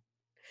blood.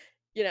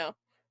 You know,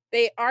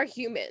 they are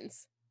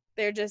humans.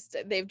 They've just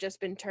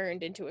been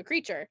turned into a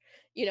creature,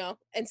 you know?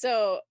 And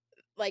so,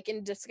 like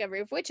in Discovery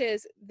of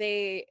Witches,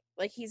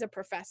 he's a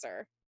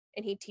professor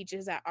and he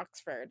teaches at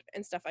Oxford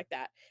and stuff like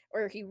that,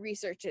 or he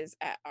researches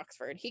at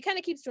Oxford. He kind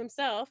of keeps to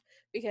himself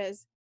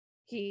because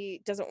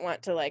he doesn't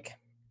want to like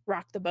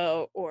rock the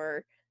boat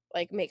or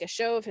like make a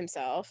show of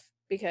himself,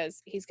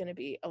 because he's going to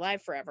be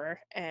alive forever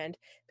and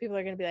people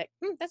are going to be like,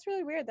 that's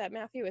really weird that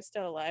Matthew is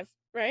still alive,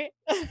 right?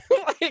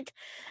 Like,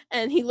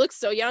 and he looks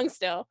so young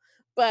still.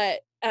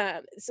 But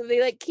so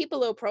they like keep a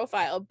low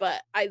profile,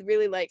 but I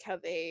really like how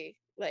they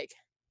like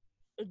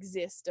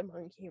exist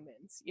among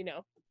humans, you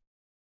know?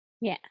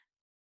 Yeah.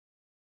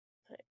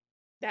 Like,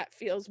 that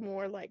feels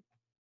more like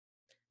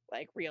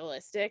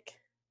realistic.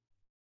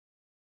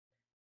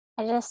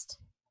 I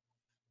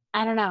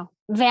don't know.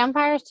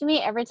 Vampires to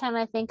me, every time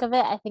I think of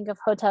it, I think of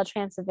Hotel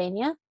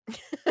Transylvania.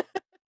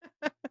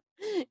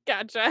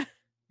 Gotcha.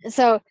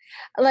 So,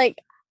 like,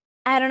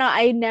 I don't know.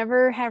 I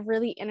never have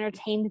really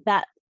entertained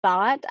that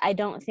thought. I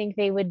don't think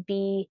they would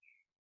be,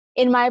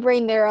 in my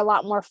brain, they're a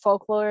lot more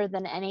folklore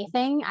than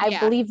anything. I Yeah,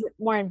 believe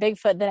more in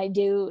Bigfoot than I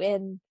do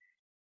in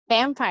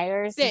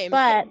vampires, same.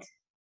 but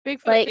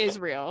Bigfoot like, is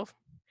real.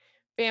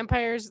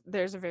 Vampires,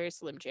 there's a very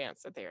slim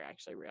chance that they're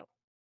actually real.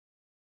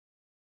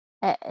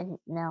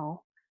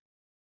 no.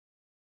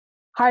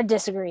 Hard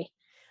disagree.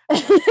 You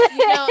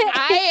know,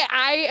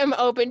 I am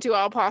open to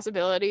all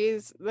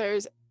possibilities.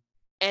 There's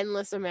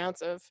endless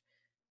amounts of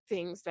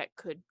things that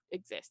could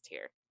exist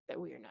here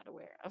that we are not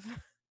aware of.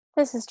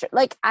 This is true.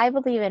 Like, I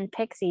believe in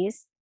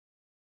pixies.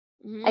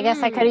 I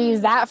guess I could have Mm.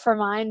 used that for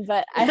mine,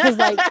 but I was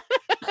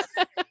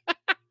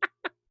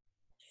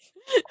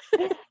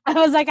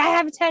like, I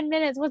have 10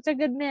 minutes. What's a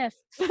good myth?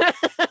 Here's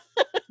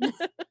And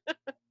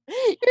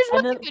what's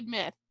a then, good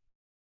myth.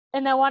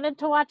 and I wanted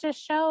to watch a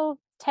show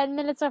 10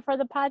 minutes before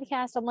the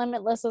podcast, and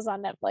Limitless was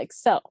on Netflix.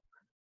 So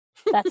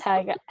that's how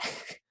I got.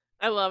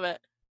 I love it.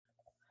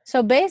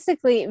 So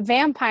basically,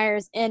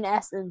 vampires, in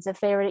essence, if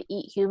they were to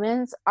eat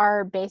humans,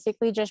 are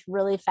basically just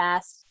really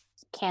fast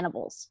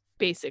cannibals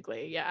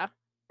Basically, yeah.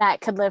 that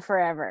could live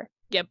forever.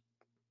 Yep.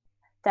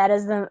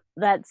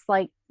 That's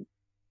like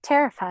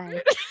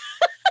terrifying.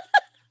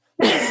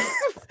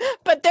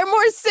 But they're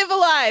more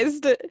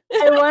civilized.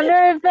 I wonder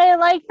if they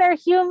like their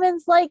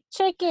humans like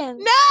chicken.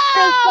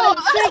 No!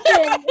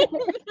 Chicken.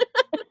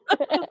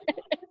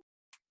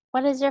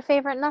 What is your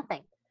favorite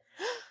nothing?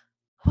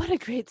 What a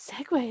great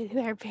segue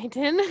there,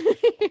 Peyton.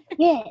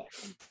 Yeah.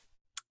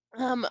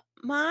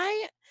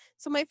 My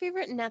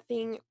favorite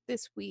nothing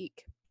this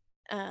week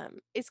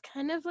is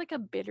kind of like a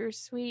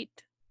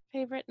bittersweet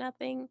favorite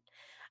nothing.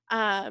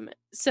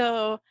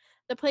 So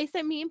the place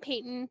that me and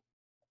Peyton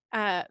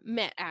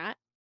met at,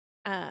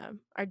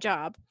 our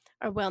job,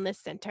 our wellness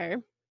center,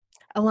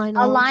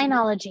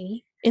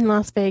 Alinology. in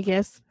Las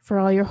Vegas, for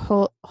all your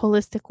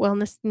holistic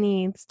wellness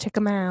needs. Check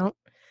them out.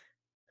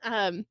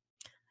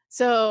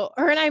 So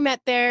her and I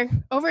met there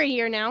over a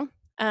year now.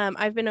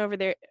 I've been over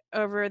there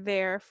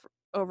for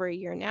over a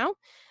year now.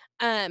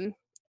 And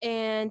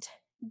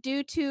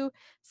due to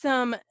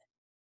some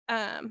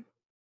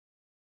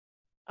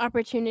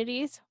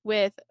opportunities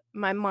with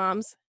my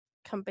mom's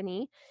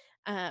company,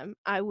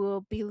 I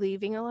will be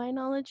leaving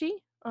Alinology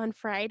on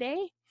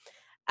Friday.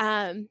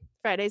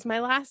 Friday's my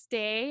last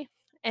day,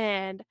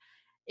 and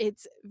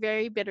it's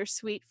very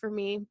bittersweet for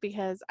me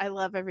because I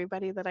love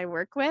everybody that I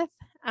work with.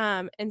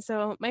 And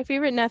so my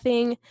favorite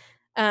nothing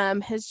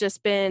has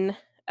just been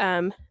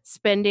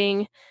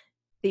spending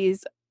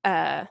these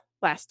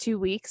last 2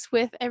 weeks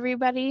with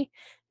everybody,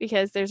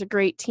 because there's a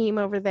great team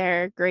over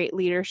there, great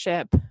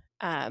leadership.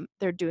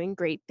 They're doing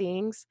great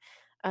things.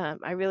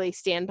 I really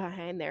stand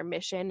behind their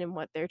mission and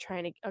what they're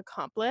trying to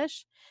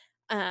accomplish.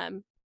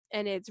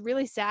 And it's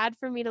really sad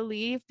for me to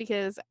leave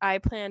because I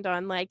planned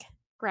on like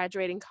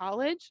graduating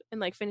college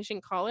and like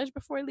finishing college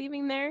before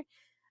leaving there.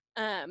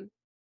 Um,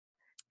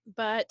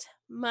 but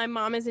my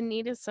mom is in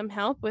need of some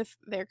help with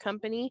their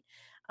company.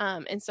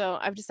 And so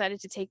I've decided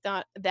to take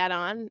that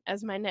on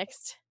as my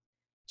next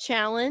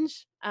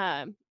challenge.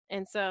 And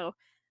so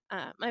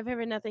my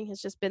favorite nothing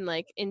has just been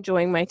like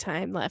enjoying my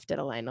time left at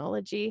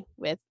Alinology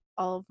with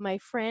all of my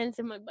friends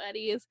and my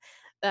buddies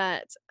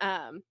that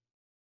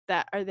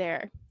are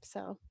there.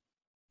 So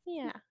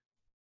yeah.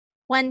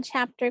 One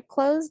chapter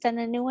closed and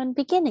a new one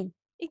beginning.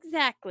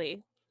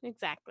 Exactly.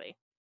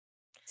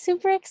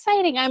 Super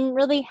exciting. I'm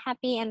really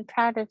happy and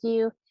proud of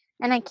you,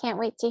 and I can't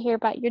wait to hear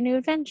about your new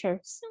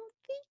adventures. Oh,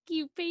 thank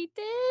you,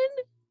 Peyton.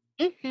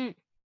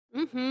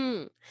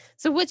 Mm-hmm.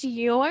 So what's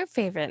your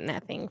favorite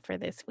nothing for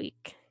this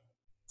week?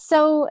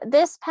 So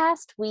this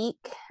past week,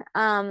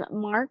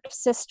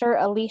 Mark's sister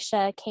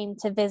Alicia came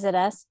to visit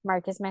us.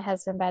 Mark is my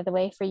husband, by the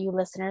way, for you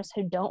listeners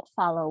who don't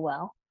follow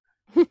well.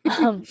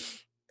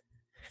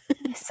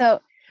 So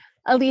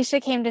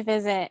Alicia came to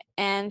visit,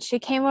 and she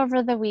came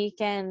over the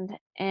weekend,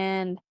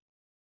 and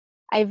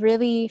I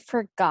really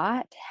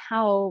forgot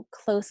how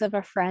close of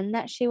a friend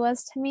that she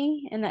was to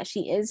me and that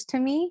she is to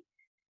me.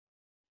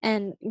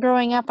 And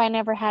growing up, I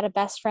never had a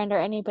best friend or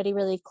anybody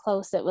really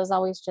close. It was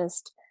always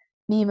just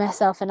me,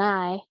 myself, and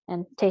I,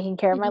 and taking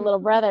care of my little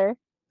brother.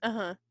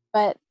 Uh-huh.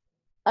 But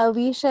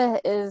Alicia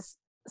is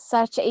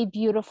such a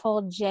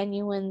beautiful,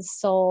 genuine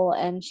soul,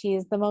 and she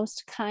is the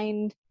most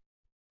kind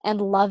and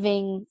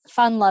loving,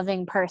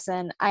 fun-loving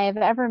person I have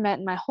ever met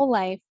in my whole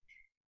life.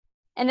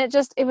 And it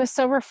was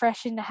so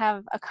refreshing to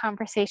have a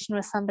conversation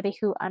with somebody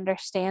who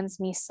understands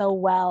me so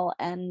well,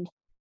 and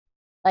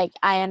like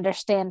I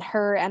understand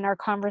her, and our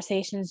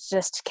conversations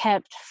just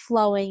kept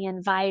flowing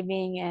and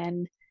vibing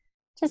and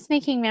just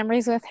making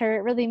memories with her.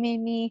 It really made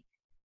me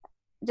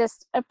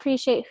just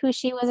appreciate who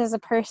she was as a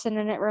person,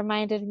 and it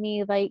reminded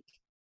me like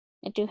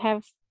I do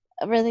have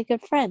a really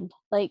good friend.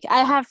 Like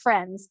I have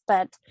friends,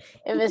 but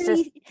it was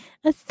just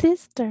a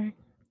sister.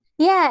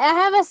 yeah, I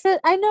have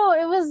I know,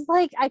 it was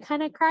like I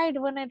kind of cried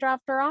when I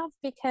dropped her off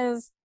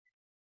because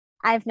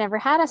I've never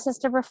had a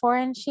sister before,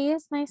 and she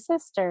is my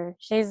sister.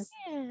 She's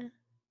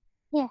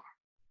yeah.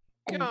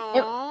 And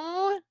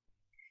Aww.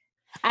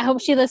 I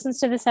hope she listens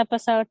to this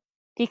episode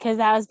because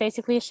that was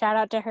basically a shout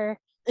out to her.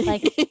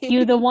 Like,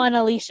 you the one,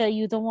 Alicia,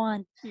 you the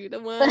one. You the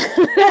one.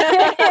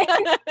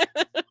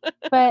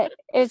 But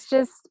it's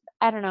just,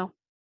 I don't know.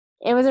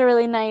 It was a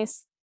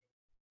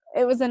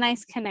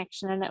nice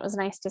connection, and it was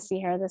nice to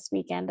see her this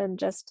weekend and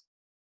just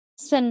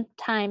spend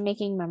time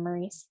making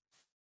memories.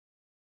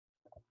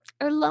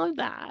 I love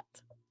that.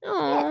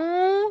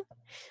 Oh,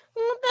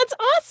 well, that's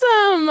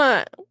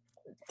awesome.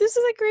 This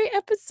is a great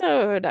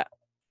episode.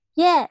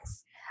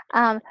 Yes.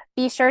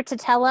 Be sure to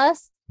tell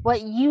us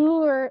what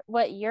your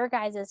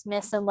guys'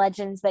 myths and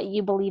legends that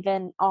you believe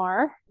in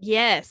are.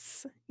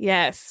 Yes.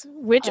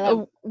 Which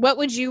what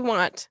would you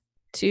want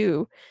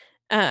to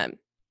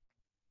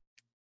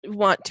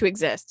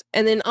exist?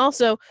 And then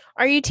also,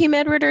 are you Team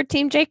Edward or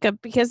Team Jacob?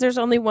 Because there's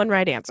only one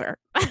right answer.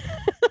 As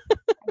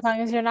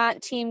long as you're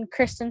not Team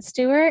Kristen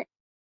Stewart,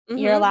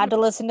 you're allowed to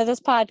listen to this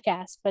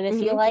podcast. But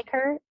if you like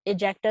her,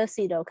 ejecto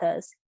cedo,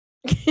 cuz.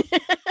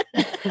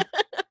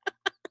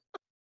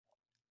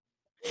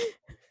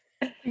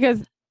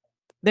 Because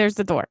there's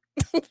the door.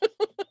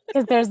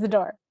 Because there's the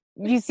door.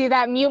 You see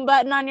that mute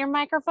button on your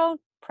microphone?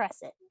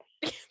 Press it.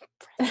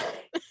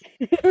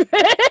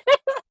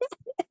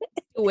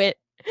 Do it.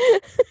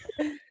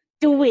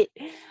 Do it.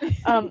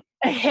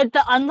 Hit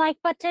the unlike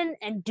button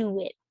and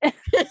do it.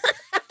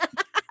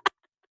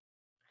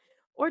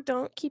 Or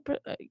don't keep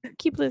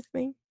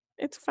listening.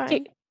 It's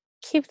fine.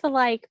 Keep the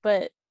like,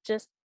 but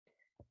just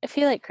if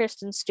you like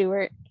Kristen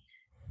Stewart,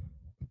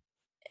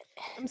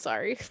 I'm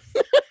sorry.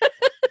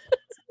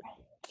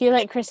 If you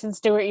like Kristen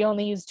Stewart, you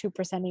only use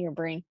 2% of your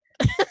brain.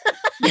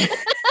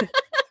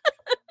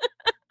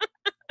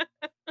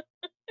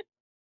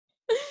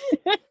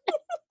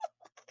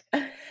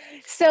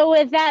 So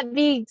with that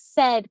being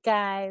said,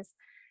 guys,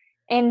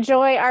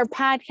 enjoy our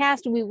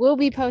podcast. We will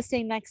be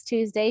posting next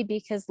Tuesday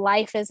because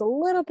life is a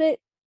little bit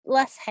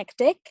less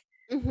hectic.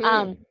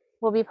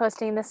 We'll be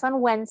posting this on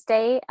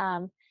Wednesday.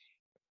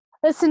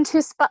 Listen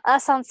to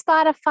us on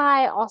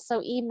Spotify.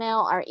 Also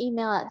email our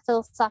email at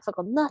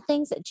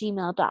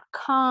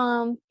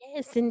philosophicalnothings@gmail.com.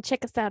 Yes, and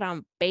check us out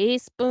on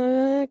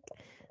Facebook.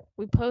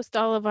 We post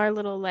all of our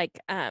little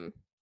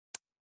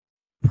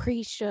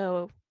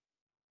pre-show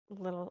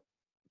little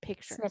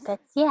pictures.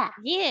 Snippets, yeah.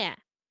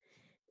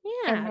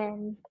 And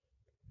then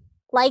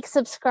like,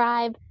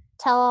 subscribe,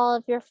 tell all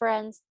of your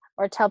friends,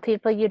 or tell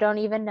people you don't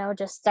even know.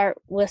 Just start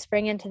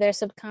whispering into their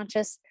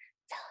subconscious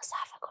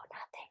philosophical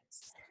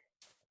nothings. Have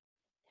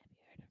you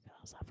heard of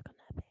philosophical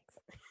nothings?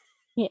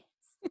 Yes.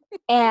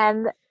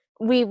 And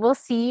we will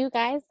see you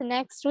guys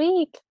next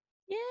week.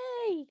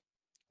 Yay!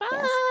 Bye!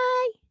 Yes.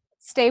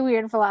 Stay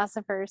weird,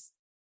 philosophers.